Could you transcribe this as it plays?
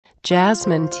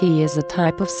Jasmine tea is a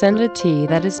type of scented tea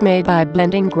that is made by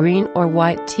blending green or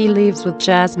white tea leaves with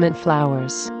jasmine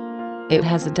flowers. It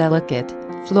has a delicate,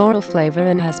 floral flavor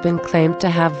and has been claimed to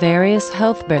have various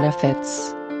health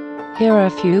benefits. Here are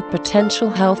a few potential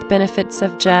health benefits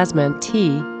of jasmine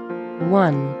tea.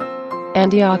 1.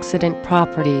 Antioxidant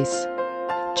properties.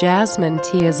 Jasmine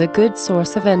tea is a good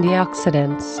source of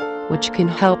antioxidants, which can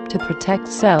help to protect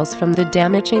cells from the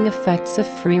damaging effects of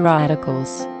free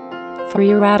radicals.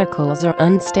 Free radicals are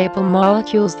unstable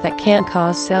molecules that can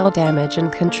cause cell damage and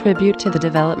contribute to the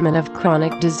development of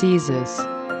chronic diseases.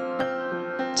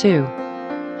 2.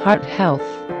 Heart health.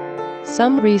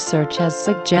 Some research has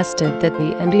suggested that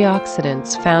the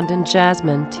antioxidants found in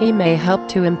jasmine tea may help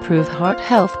to improve heart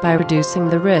health by reducing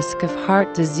the risk of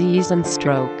heart disease and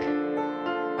stroke.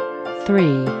 3.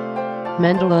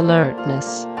 Mental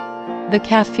alertness. The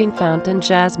caffeine found in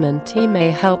jasmine tea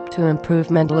may help to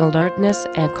improve mental alertness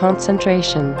and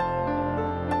concentration.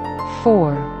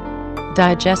 4.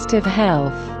 Digestive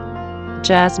health.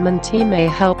 Jasmine tea may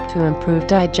help to improve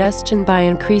digestion by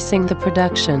increasing the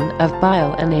production of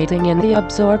bile and aiding in the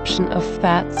absorption of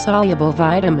fat-soluble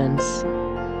vitamins.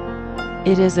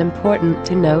 It is important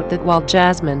to note that while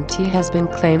jasmine tea has been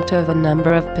claimed to have a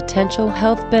number of potential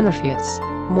health benefits,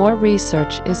 more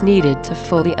research is needed to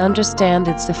fully understand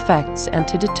its effects and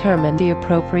to determine the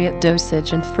appropriate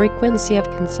dosage and frequency of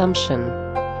consumption.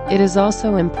 It is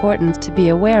also important to be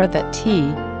aware that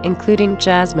tea, including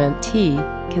jasmine tea,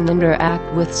 can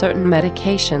interact with certain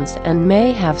medications and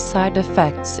may have side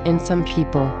effects in some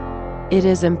people. It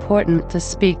is important to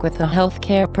speak with a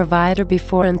healthcare provider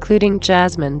before including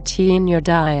jasmine tea in your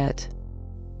diet.